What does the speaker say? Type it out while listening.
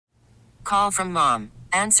Call from mom.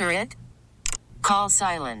 Answer it. Call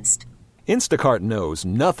silenced. Instacart knows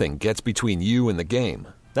nothing gets between you and the game.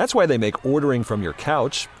 That's why they make ordering from your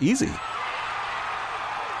couch easy.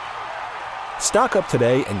 Stock up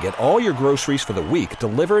today and get all your groceries for the week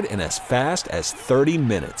delivered in as fast as 30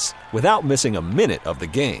 minutes without missing a minute of the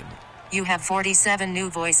game. You have 47 new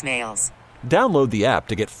voicemails. Download the app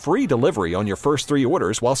to get free delivery on your first 3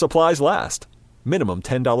 orders while supplies last. Minimum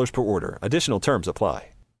 $10 per order. Additional terms apply.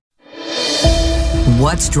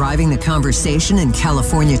 What's driving the conversation in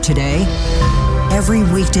California today? Every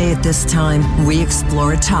weekday at this time, we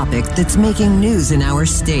explore a topic that's making news in our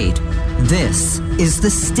state. This is the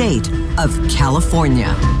state of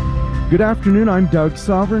California. Good afternoon. I'm Doug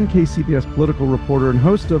Sovern, KCBS political reporter and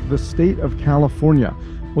host of The State of California.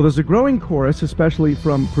 Well, there's a growing chorus, especially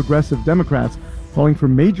from progressive Democrats, calling for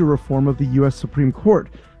major reform of the U.S. Supreme Court.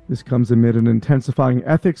 This comes amid an intensifying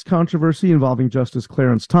ethics controversy involving Justice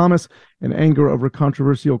Clarence Thomas and anger over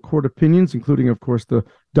controversial court opinions, including, of course, the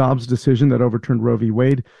Dobbs decision that overturned Roe v.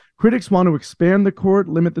 Wade. Critics want to expand the court,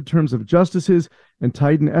 limit the terms of justices, and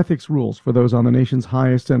tighten ethics rules for those on the nation's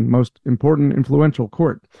highest and most important influential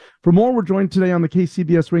court. For more, we're joined today on the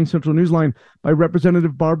KCBS Ring Central Newsline by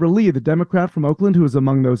Representative Barbara Lee, the Democrat from Oakland, who is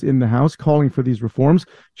among those in the House calling for these reforms.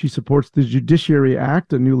 She supports the Judiciary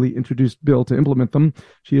Act, a newly introduced bill to implement them.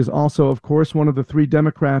 She is also, of course, one of the 3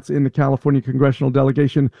 Democrats in the California congressional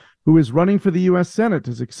delegation who is running for the U.S. Senate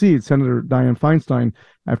to succeed Senator Dianne Feinstein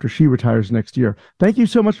after she retires next year. Thank you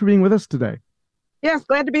so much for being with us today. Yes,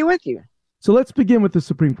 glad to be with you. So let's begin with the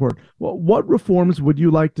Supreme Court. Well, what reforms would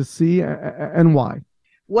you like to see and why?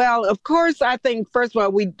 Well, of course, I think, first of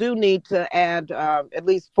all, we do need to add at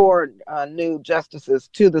least 4 new justices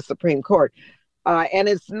to the Supreme Court. And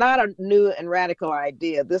it's not a new and radical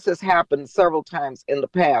idea. This has happened several times in the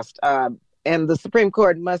past. And the Supreme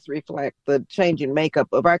Court must reflect the changing makeup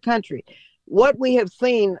of our country. What we have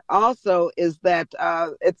seen also is that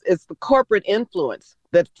it's the corporate influence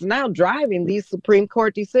that's now driving these Supreme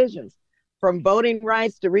Court decisions, from voting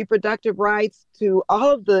rights to reproductive rights to all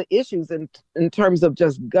of the issues in terms of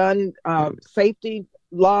just gun safety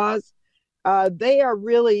laws. They are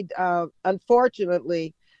really,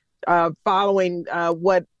 unfortunately, following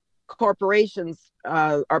what corporations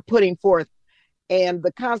are putting forth. And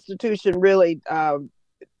the Constitution really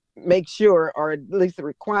makes sure, or at least it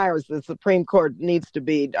requires, the Supreme Court needs to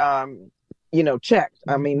be, checked.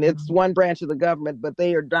 I mean, it's one branch of the government, but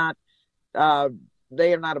they are not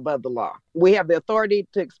above the law. We have the authority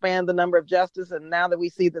to expand the number of justices, and now that we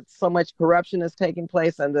see that so much corruption is taking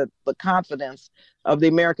place and that the confidence of the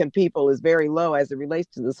American people is very low as it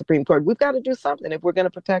relates to the Supreme Court, we've got to do something if we're going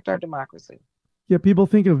to protect our democracy. Yeah, people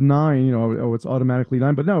think of 9, it's automatically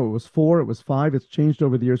 9, but no, it was 4, it was 5. It's changed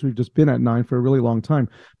over the years. We've just been at 9 for a really long time.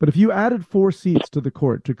 But if you added 4 seats to the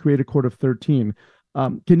court to create a court of 13,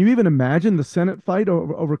 can you even imagine the Senate fight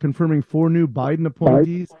over confirming 4 new Biden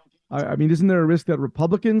appointees? I mean, isn't there a risk that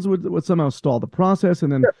Republicans would somehow stall the process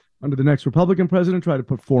and then under the next Republican president try to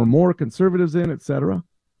put 4 more conservatives in, et cetera?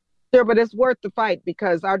 Sure, but it's worth the fight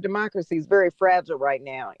because our democracy is very fragile right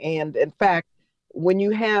now. And in fact, when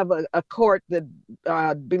you have a court that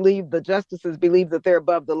the justices believe that they're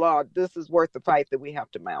above the law, this is worth the fight that we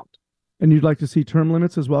have to mount. And you'd like to see term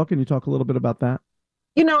limits as well? Can you talk a little bit about that?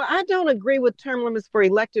 I don't agree with term limits for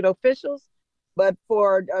elected officials, but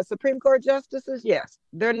for Supreme Court justices, yes,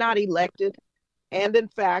 they're not elected. And in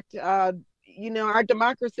fact, our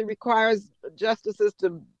democracy requires justices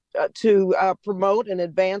to promote and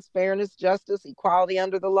advance fairness, justice, equality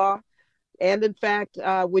under the law. And in fact,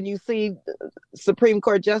 when you see Supreme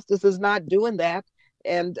Court justices not doing that,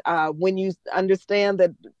 and when you understand that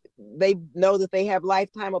they know that they have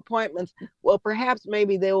lifetime appointments, well, perhaps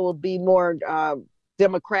maybe they will be more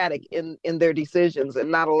democratic in their decisions and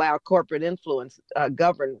not allow corporate influence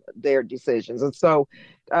govern their decisions. And so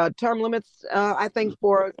term limits, I think,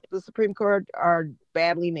 for the Supreme Court are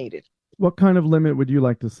badly needed. What kind of limit would you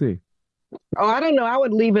like to see? Oh, I don't know. I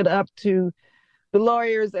would leave it up to the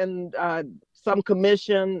lawyers and some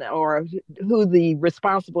commission or who the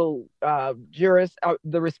responsible jurists,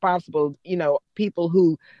 the responsible, people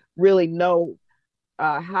who really know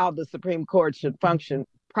how the Supreme Court should function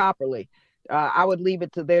properly. I would leave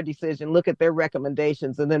it to their decision, look at their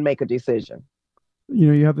recommendations, and then make a decision.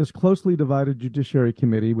 You have this closely divided Judiciary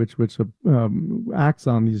Committee, which acts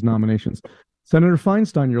on these nominations. Senator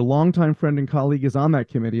Feinstein, your longtime friend and colleague, is on that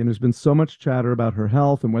committee, and there's been so much chatter about her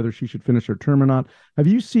health and whether she should finish her term or not. Have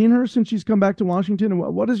you seen her since she's come back to Washington? And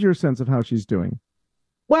what is your sense of how she's doing?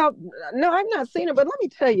 Well, no, I've not seen her, but let me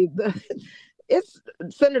tell you, it's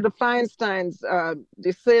Senator Feinstein's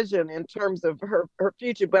decision in terms of her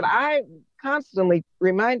future. But I constantly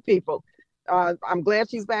remind people I'm glad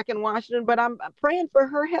she's back in Washington, but I'm praying for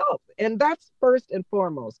her health. And that's first and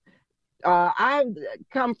foremost. I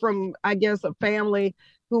come from, I guess, a family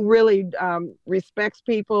who really respects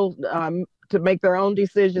people to make their own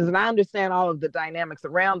decisions. And I understand all of the dynamics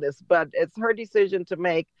around this, but it's her decision to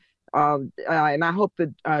make. And I hope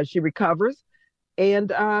that she recovers and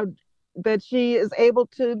that she is able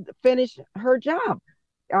to finish her job.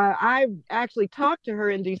 I actually talked to her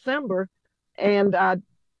in December and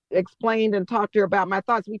explained and talked to her about my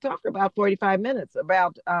thoughts. We talked for about 45 minutes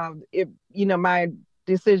about if my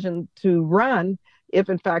decision to run, if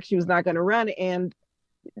in fact she was not going to run. And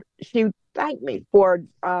she thanked me for,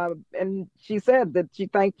 and she said that she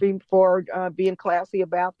thanked me for being classy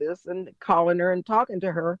about this and calling her and talking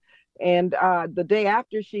to her. And the day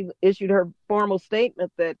after she issued her formal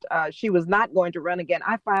statement that she was not going to run again,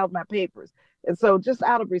 I filed my papers. And so just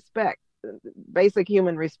out of respect, basic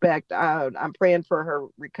human respect, I'm praying for her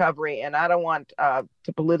recovery. And I don't want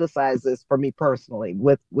to politicize this for me personally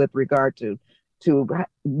with regard to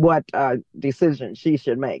what decision she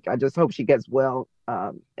should make. I just hope she gets well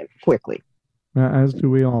quickly. As do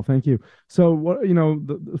we all. Thank you. So,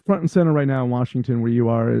 the front and center right now in Washington, where you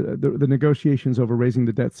are, the negotiations over raising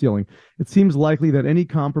the debt ceiling. It seems likely that any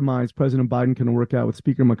compromise President Biden can work out with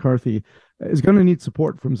Speaker McCarthy is going to need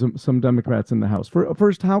support from some Democrats in the House.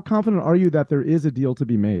 First, how confident are you that there is a deal to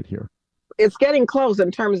be made here? It's getting close in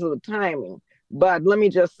terms of the timing. But let me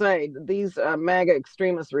just say, these MAGA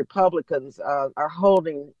extremist Republicans are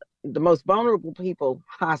holding the most vulnerable people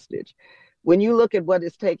hostage. When you look at what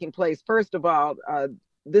is taking place, first of all,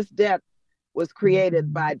 this debt was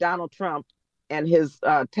created by Donald Trump and his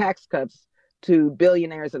tax cuts to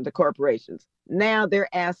billionaires and to corporations. Now they're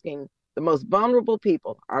asking the most vulnerable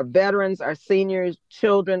people, our veterans, our seniors,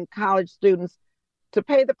 children, college students, to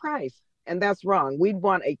pay the price. And that's wrong. We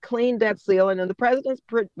want a clean debt ceiling, and the president's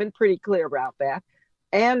been pretty clear about that.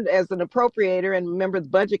 And as an appropriator and member of the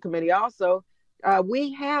Budget Committee also,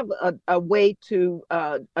 we have a way to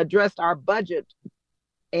address our budget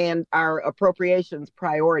and our appropriations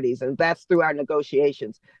priorities, and that's through our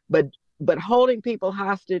negotiations. But holding people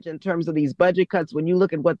hostage in terms of these budget cuts, when you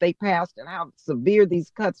look at what they passed and how severe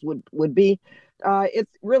these cuts would be,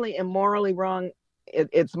 it's really immorally wrong.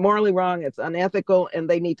 It's morally wrong. It's unethical, and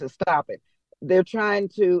they need to stop it. They're trying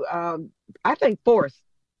to, I think, force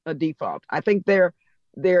a default. I think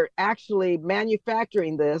they're actually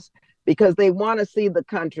manufacturing this because they want to see the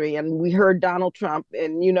country. And we heard Donald Trump,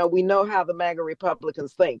 and we know how the MAGA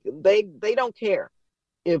Republicans think. They don't care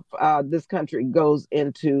if this country goes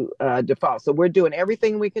into default. So we're doing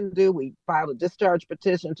everything we can do. We filed a discharge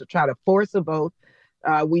petition to try to force a vote.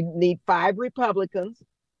 We need 5 Republicans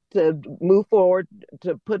to move forward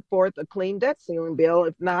to put forth a clean debt ceiling bill.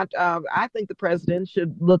 If not, I think the president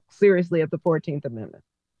should look seriously at the 14th Amendment.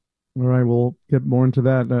 All right, we'll get more into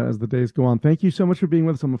that as the days go on. Thank you so much for being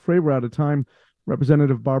with us. I'm afraid we're out of time.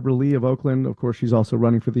 Representative Barbara Lee of Oakland, of course, she's also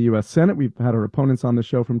running for the U.S. Senate. We've had her opponents on the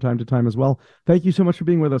show from time to time as well. Thank you so much for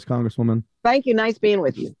being with us, Congresswoman. Thank you. Nice being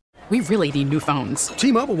with you. We really need new phones.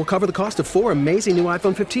 T-Mobile will cover the cost of 4 amazing new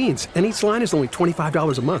iPhone 15s, and each line is only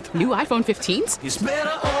 $25 a month. New iPhone 15s? It's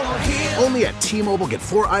better over here. Only at T-Mobile, get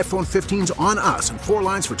 4 iPhone 15s on us and 4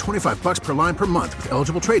 lines for $25 per line per month with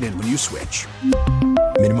eligible trade-in when you switch.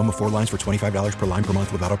 Minimum of 4 lines for $25 per line per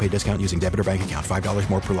month with autopay discount using debit or bank account. $5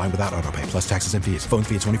 more per line without autopay, plus taxes and fees. Phone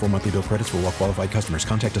fee at 24 monthly bill credits for well-qualified customers.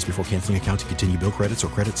 Contact us before canceling account to continue bill credits or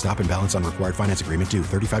credit stop and balance on required finance agreement due.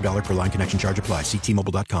 $35 per line connection charge applies. See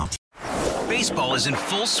T-Mobile.com. Baseball is in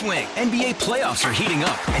full swing. NBA playoffs are heating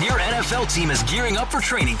up, and your NFL team is gearing up for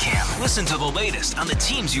training camp. Listen to the latest on the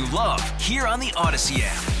teams you love here on the Odyssey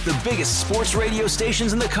app. The biggest sports radio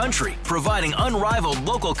stations in the country, providing unrivaled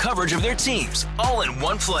local coverage of their teams, all in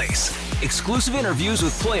one place. Exclusive interviews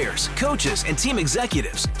with players, coaches, and team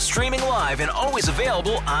executives, streaming live and always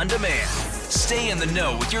available on demand. Stay in the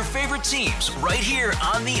know with your favorite teams right here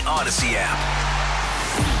on the Odyssey app.